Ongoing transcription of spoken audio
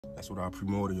That's what our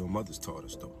primordial mothers taught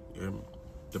us, though. You hear me?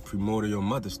 The primordial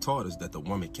mothers taught us that the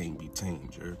woman can't be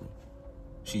tamed, you hear me?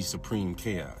 She's supreme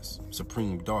chaos,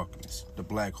 supreme darkness, the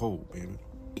black hole, baby.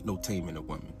 Ain't no taming a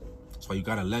woman. That's why you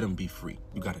gotta let them be free.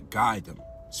 You gotta guide them,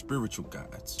 spiritual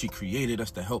guides. She created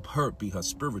us to help her be her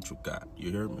spiritual guide,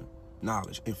 you hear me?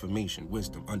 Knowledge, information,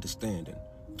 wisdom, understanding,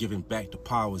 giving back the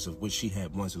powers of which she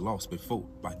had once lost before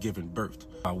by giving birth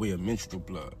by way of menstrual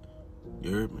blood.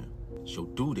 You heard me? It's your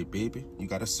duty, baby. You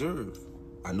gotta serve.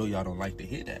 I know y'all don't like to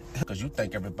hear that, because you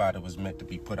think everybody was meant to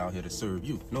be put out here to serve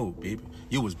you. No, baby.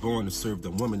 You was born to serve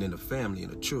the woman and the family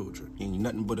and the children. You ain't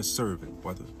nothing but a servant,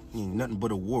 brother. You ain't nothing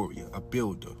but a warrior, a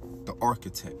builder, the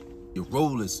architect. Your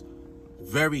role is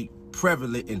very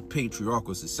prevalent in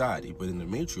patriarchal society, but in the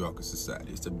matriarchal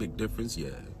society, it's a big difference, yeah.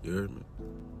 You heard me?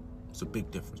 It's a big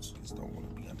difference. You just don't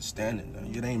want to be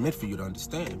understanding. It ain't meant for you to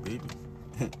understand, baby.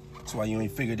 That's why you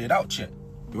ain't figured it out yet.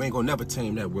 You ain't gonna never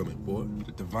tame that woman, boy.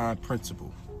 The divine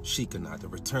principle, Shekinah, the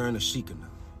return of Shekinah.